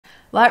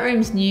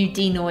Lightroom's new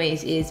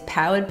Denoise is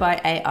powered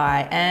by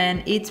AI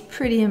and it's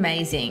pretty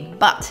amazing,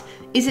 but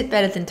is it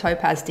better than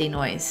Topaz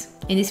DeNoise?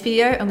 In this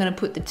video, I'm going to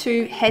put the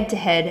two head to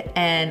head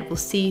and we'll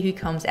see who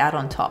comes out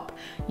on top.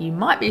 You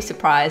might be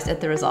surprised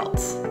at the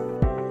results.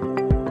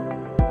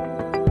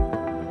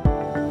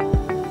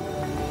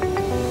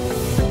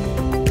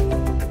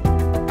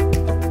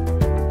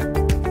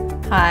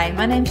 Hi,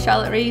 my name's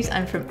Charlotte Reeves.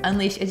 I'm from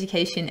Unleash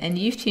Education and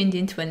you've tuned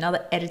into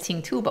another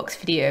editing toolbox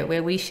video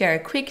where we share a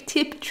quick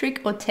tip, trick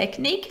or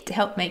technique to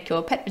help make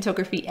your pet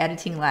photography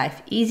editing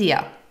life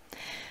easier.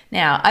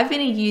 Now, I've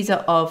been a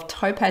user of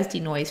Topaz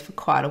DeNoise for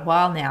quite a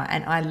while now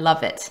and I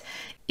love it.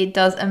 It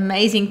does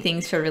amazing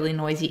things for really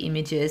noisy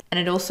images, and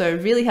it also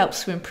really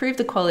helps to improve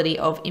the quality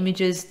of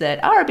images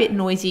that are a bit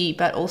noisy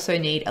but also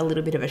need a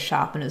little bit of a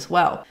sharpen as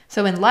well.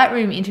 So when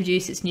Lightroom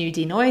introduced its new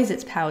Denoise,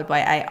 it's powered by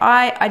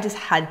AI, I just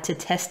had to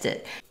test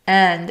it.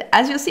 And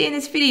as you'll see in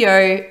this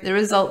video, the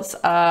results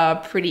are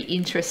pretty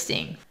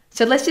interesting.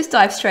 So let's just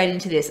dive straight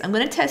into this. I'm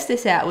going to test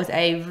this out with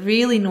a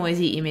really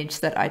noisy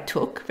image that I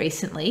took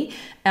recently.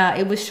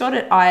 It was shot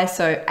at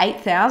ISO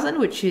 8000,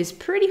 which is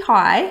pretty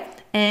high.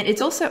 And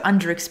it's also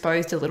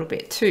underexposed a little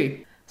bit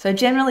too. So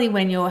generally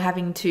when you're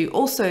having to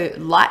also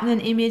lighten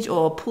an image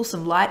or pull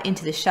some light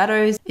into the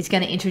shadows, it's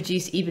going to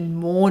introduce even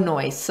more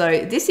noise.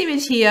 So this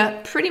image here,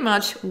 pretty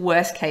much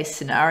worst case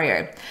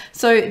scenario.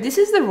 So this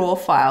is the raw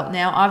file.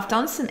 Now I've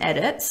done some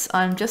edits.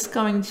 I'm just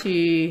going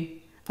to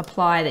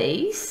apply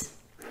these,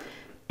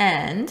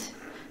 and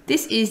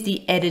this is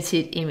the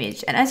edited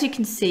image. And as you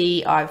can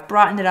see, I've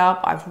brightened it up,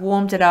 I've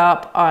warmed it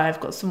up, I've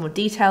got some more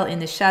detail in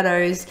the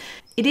shadows.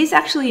 It is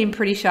actually in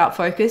pretty sharp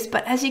focus,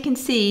 but as you can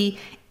see,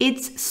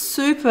 it's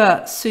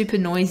super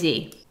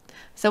noisy.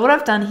 So what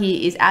I've done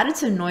here is added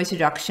some noise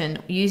reduction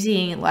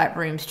using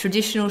Lightroom's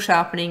traditional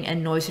sharpening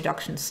and noise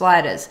reduction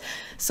sliders.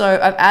 So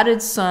I've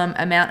added some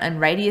amount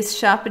and radius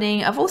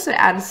sharpening. I've also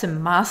added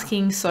some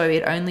masking so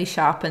it only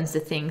sharpens the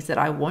things that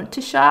I want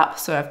to sharp.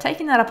 So I've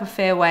taken that up a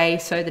fair way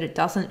so that it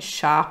doesn't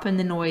sharpen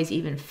the noise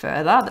even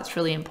further. That's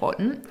really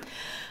important.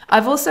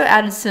 I've also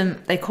added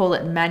some, they call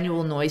it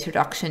manual noise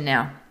reduction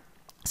now.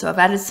 So I've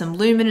added some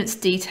luminance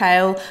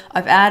detail.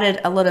 I've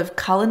added a lot of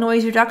color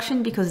noise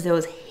reduction because there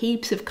was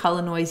heaps of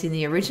color noise in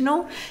the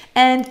original.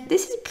 And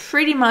this is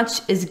pretty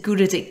much as good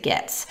as it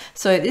gets.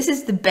 So this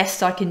is the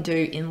best I can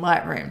do in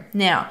Lightroom.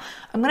 Now,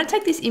 I'm going to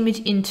take this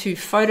image into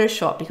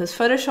Photoshop because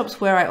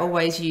Photoshop's where I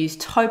always use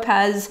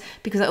Topaz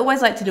because I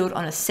always like to do it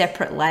on a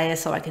separate layer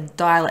so I can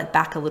dial it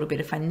back a little bit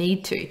if I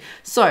need to.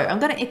 So I'm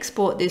going to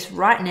export this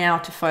right now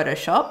to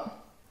Photoshop.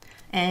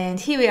 And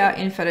here we are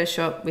in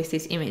Photoshop with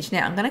this image.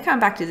 Now I'm going to come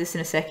back to this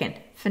in a second.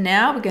 For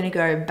now, we're going to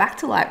go back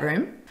to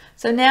Lightroom.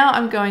 So now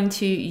I'm going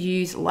to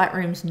use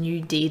Lightroom's new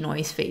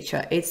Denoise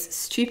feature. It's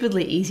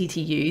stupidly easy to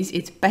use.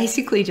 It's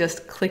basically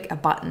just click a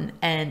button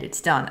and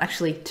it's done.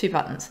 Actually, two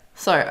buttons.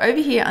 So over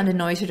here under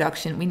noise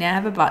reduction, we now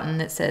have a button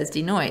that says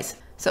Denoise.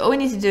 So all we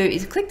need to do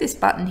is click this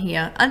button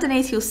here.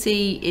 Underneath, you'll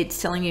see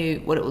it's telling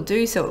you what it will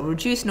do. So it will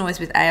reduce noise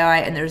with AI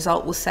and the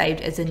result will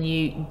saved as a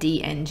new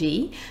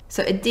DNG.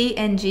 So a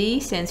DNG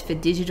stands for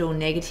digital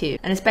negative,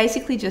 and it's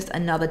basically just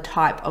another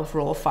type of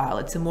raw file.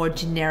 It's a more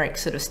generic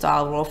sort of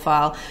style raw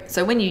file.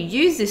 So when you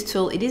use this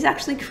tool, it is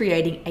actually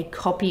creating a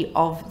copy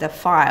of the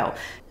file.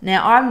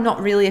 Now, I'm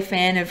not really a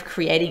fan of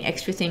creating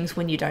extra things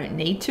when you don't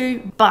need to,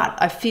 but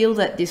I feel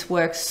that this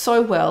works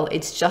so well,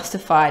 it's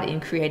justified in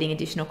creating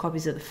additional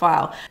copies of the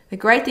file. The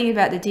great thing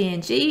about the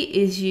DNG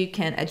is you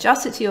can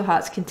adjust it to your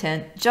heart's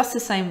content just the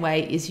same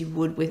way as you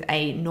would with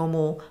a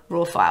normal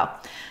raw file.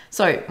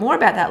 So more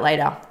about that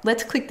later.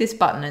 Let's click this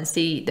button and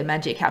see the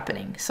magic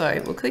happening.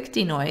 So we'll click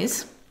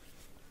Denoise.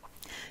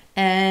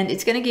 And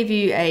it's going to give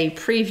you a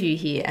preview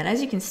here. And as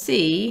you can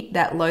see,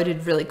 that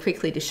loaded really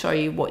quickly to show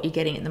you what you're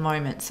getting at the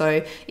moment.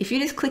 So if you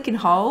just click and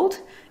hold,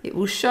 it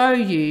will show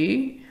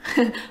you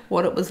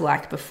what it was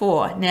like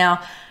before.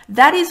 Now,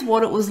 that is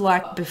what it was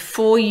like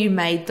before you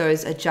made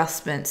those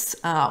adjustments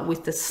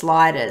with the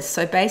sliders.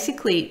 So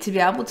basically, to be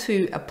able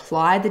to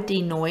apply the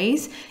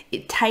denoise,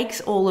 it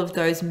takes all of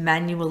those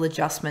manual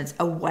adjustments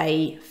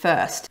away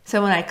first.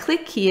 So when I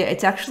click here,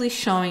 it's actually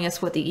showing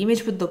us what the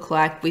image would look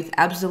like with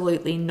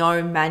absolutely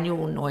no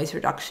manual noise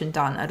reduction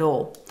done at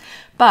all.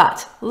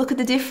 But look at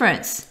the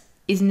difference.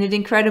 Isn't it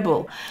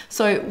incredible?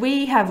 So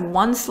we have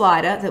one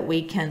slider that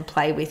we can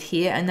play with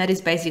here, and that is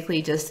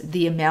basically just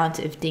the amount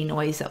of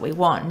denoise that we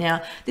want.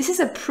 Now, this is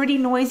a pretty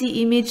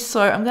noisy image,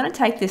 so I'm going to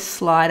take this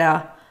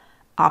slider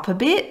up a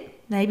bit,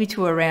 maybe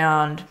to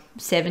around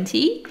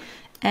 70.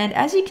 And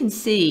as you can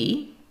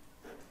see,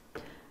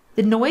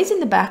 the noise in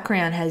the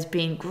background has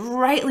been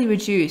greatly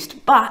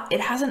reduced, but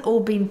it hasn't all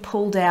been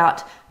pulled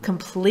out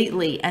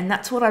completely. And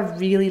that's what I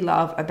really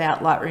love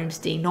about Lightroom's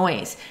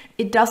Denoise.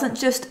 It doesn't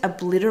just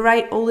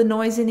obliterate all the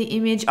noise in the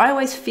image. I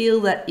always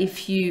feel that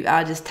if you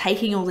are just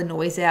taking all the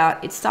noise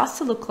out, it starts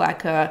to look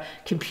like a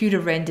computer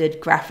rendered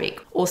graphic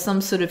or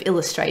some sort of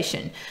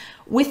illustration.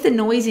 With the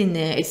noise in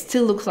there, it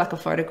still looks like a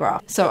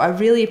photograph. So I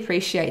really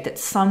appreciate that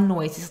some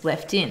noise is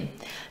left in.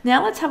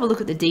 Now let's have a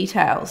look at the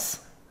details.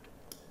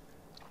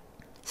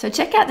 So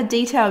check out the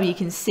detail you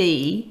can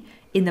see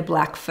in the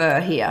black fur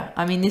here.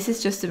 I mean, this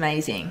is just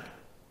amazing.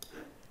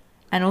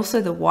 And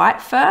also the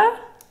white fur.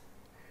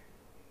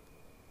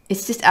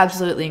 It's just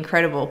absolutely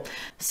incredible.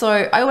 So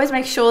I always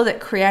make sure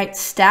that create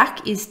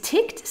stack is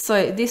ticked.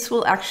 So this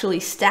will actually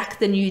stack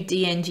the new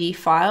DNG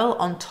file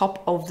on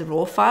top of the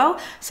raw file.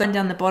 So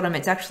down the bottom,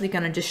 it's actually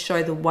going to just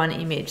show the one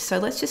image. So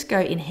let's just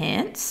go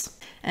enhance.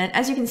 And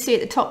as you can see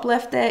at the top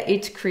left there,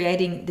 it's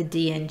creating the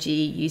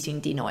DNG using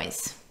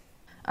denoise.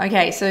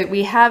 Okay, so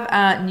we have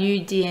our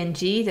new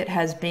DNG that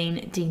has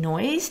been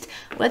denoised.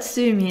 Let's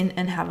zoom in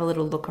and have a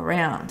little look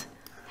around.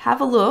 Have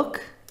a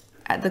look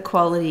at the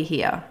quality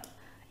here.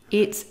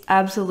 It's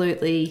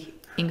absolutely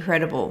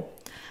incredible.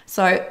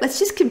 So let's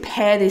just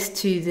compare this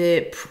to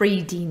the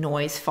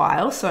pre-denoise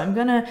file. So I'm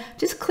gonna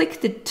just click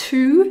the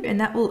 2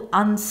 and that will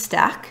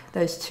unstack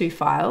those 2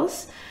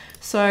 files.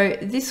 So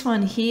this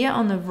one here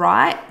on the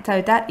right,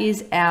 so that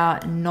is our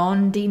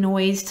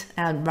non-denoised,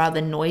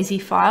 rather noisy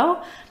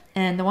file.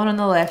 And the one on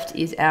the left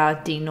is our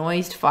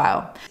denoised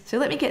file. So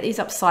let me get these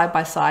up side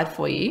by side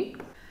for you.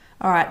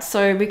 All right,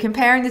 so we're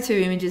comparing the 2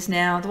 images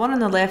now. The one on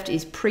the left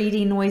is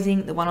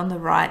pre-denoising, the one on the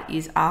right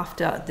is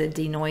after the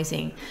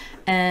denoising.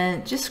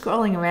 And just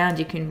scrolling around,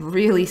 you can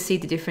really see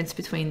the difference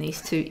between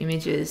these 2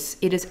 images.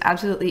 It is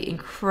absolutely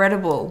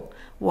incredible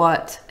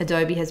what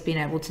Adobe has been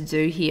able to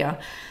do here.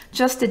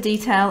 Just the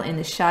detail in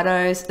the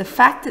shadows, the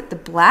fact that the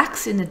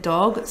blacks in the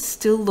dog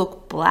still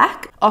look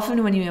black.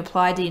 Often when you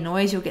apply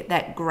denoise, you'll get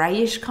that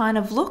grayish kind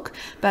of look,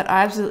 but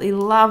I absolutely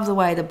love the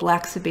way the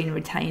blacks have been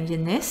retained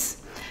in this.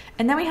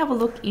 And then we have a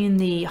look in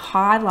the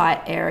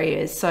highlight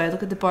areas. So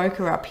look at the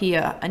bokeh up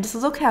here and just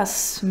look how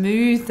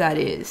smooth that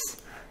is.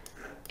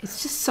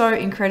 It's just so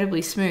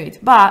incredibly smooth,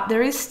 but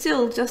there is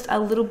still just a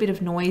little bit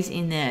of noise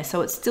in there.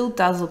 So it still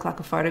does look like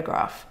a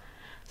photograph.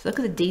 So look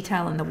at the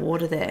detail in the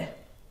water there.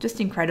 Just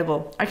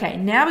incredible. Okay,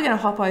 now we're going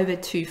to hop over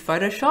to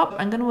Photoshop.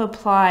 I'm going to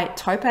apply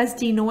Topaz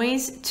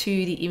DeNoise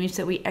to the image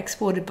that we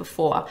exported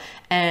before.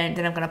 And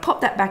then I'm going to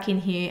pop that back in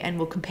here and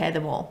we'll compare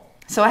them all.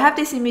 So I have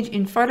this image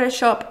in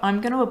Photoshop.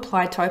 I'm going to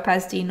apply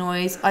Topaz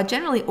DeNoise. I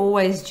generally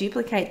always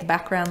duplicate the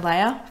background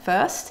layer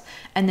first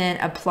and then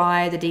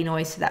apply the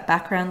denoise to that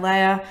background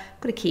layer.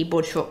 I've got a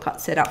keyboard shortcut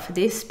set up for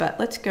this, but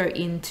let's go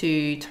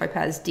into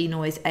Topaz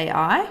DeNoise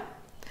AI.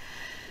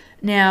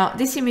 Now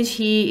this image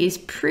here is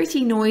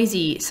pretty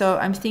noisy, so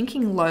I'm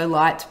thinking low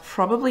light's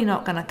probably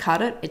not going to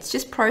cut it. It's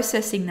just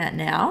processing that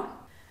now.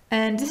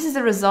 And this is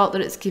the result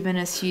that it's given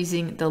us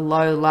using the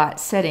low light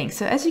setting.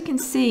 So as you can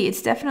see,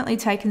 it's definitely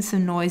taken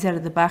some noise out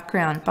of the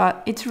background,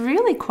 but it's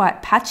really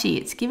quite patchy.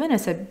 It's given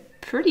us a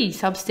pretty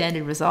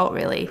substandard result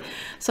really.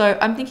 So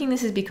I'm thinking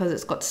this is because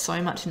it's got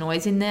so much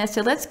noise in there.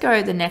 So let's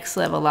go the next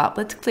level up.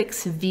 Let's click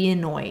severe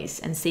noise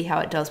and see how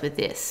it does with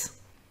this.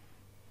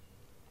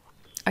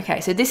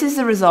 Okay, so this is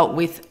the result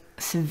with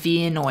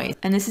severe noise.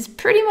 And this is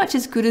pretty much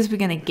as good as we're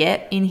gonna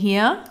get in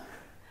here.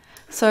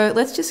 So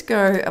let's just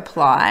go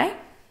apply.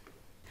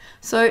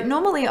 So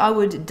normally I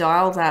would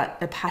dial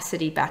that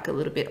opacity back a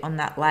little bit on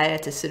that layer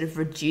to sort of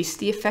reduce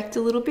the effect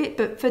a little bit,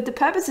 but for the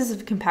purposes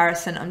of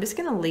comparison, I'm just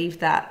gonna leave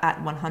that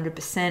at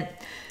 100%.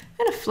 I'm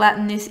gonna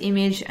flatten this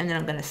image and then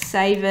I'm gonna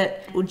save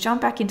it. We'll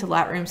jump back into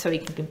Lightroom so we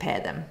can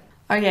compare them.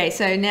 Okay,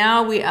 so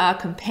now we are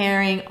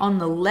comparing. On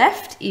the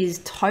left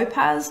is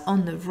Topaz,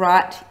 on the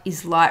right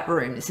is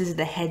Lightroom. This is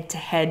the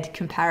head-to-head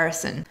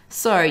comparison.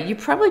 So you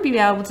probably be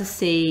able to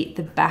see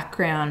the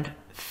background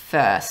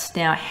first.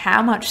 Now,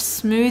 how much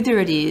smoother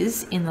it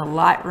is in the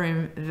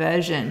Lightroom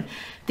version.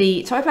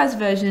 The Topaz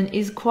version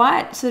is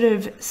quite sort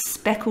of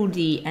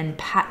speckledy and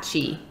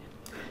patchy.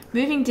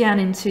 Moving down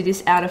into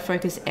this out of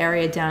focus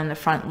area down in the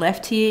front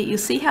left here, you'll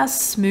see how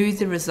smooth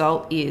the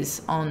result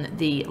is on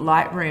the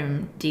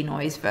Lightroom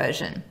Denoise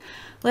version.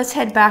 Let's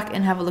head back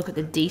and have a look at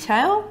the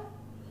detail.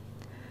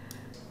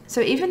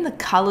 So even the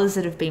colors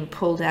that have been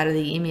pulled out of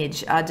the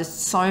image are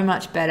just so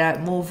much better,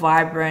 more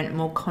vibrant,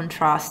 more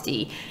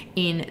contrasty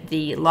in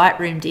the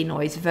Lightroom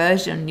Denoise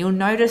version. You'll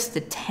notice the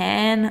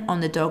tan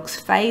on the dog's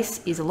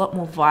face is a lot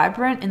more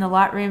vibrant in the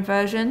Lightroom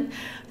version.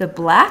 The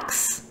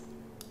blacks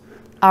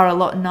are a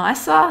lot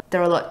nicer.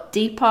 They're a lot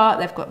deeper.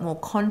 They've got more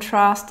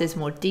contrast. There's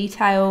more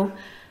detail.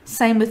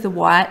 Same with the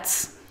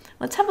whites.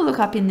 Let's have a look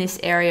up in this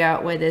area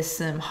where there's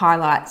some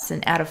highlights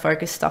and out of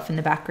focus stuff in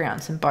the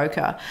background, some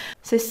bokeh.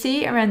 So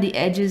see around the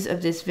edges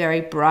of this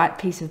very bright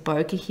piece of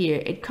bokeh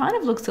here, it kind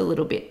of looks a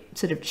little bit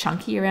sort of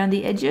chunky around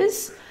the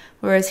edges.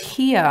 Whereas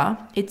here,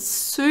 it's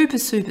super,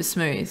 super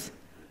smooth.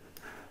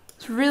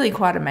 It's really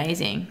quite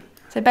amazing.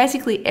 So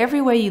basically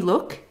everywhere you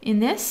look in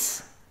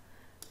this,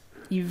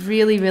 you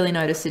really, really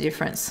notice the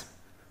difference.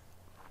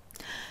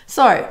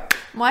 So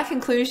my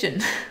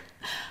conclusion,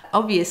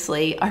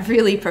 obviously, I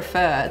really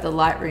prefer the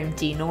Lightroom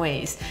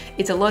Denoise.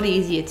 It's a lot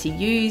easier to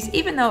use,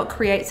 even though it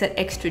creates that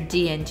extra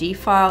DNG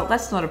file.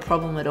 That's not a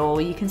problem at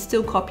all. You can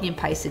still copy and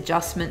paste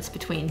adjustments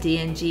between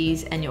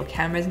DNGs and your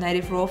camera's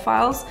native RAW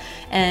files,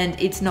 and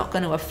it's not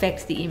going to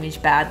affect the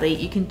image badly.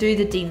 You can do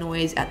the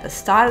denoise at the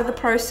start of the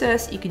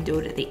process. You can do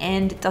it at the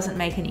end. It doesn't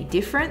make any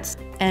difference.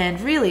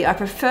 And really, I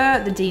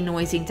prefer the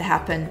denoising to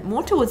happen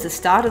more towards the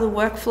start of the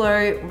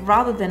workflow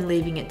rather than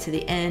leaving it to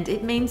the end.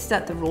 It means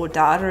that the raw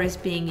data is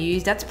being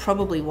used. That's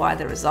probably why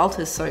the result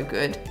is so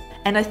good.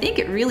 And I think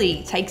it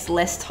really takes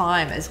less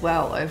time as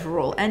well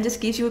overall and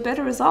just gives you a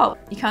better result.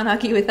 You can't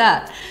argue with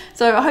that.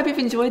 So I hope you've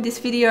enjoyed this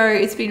video.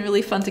 It's been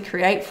really fun to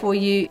create for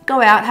you.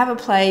 Go out, have a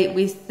play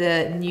with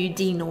the new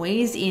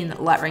denoise in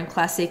Lightroom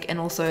Classic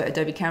and also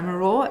Adobe Camera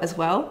Raw as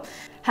well.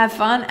 Have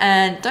fun,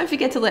 and don't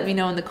forget to let me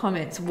know in the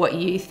comments what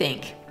you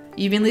think.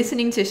 You've been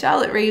listening to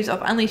Charlotte Reeves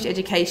of Unleashed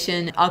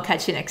Education. I'll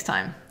catch you next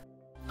time.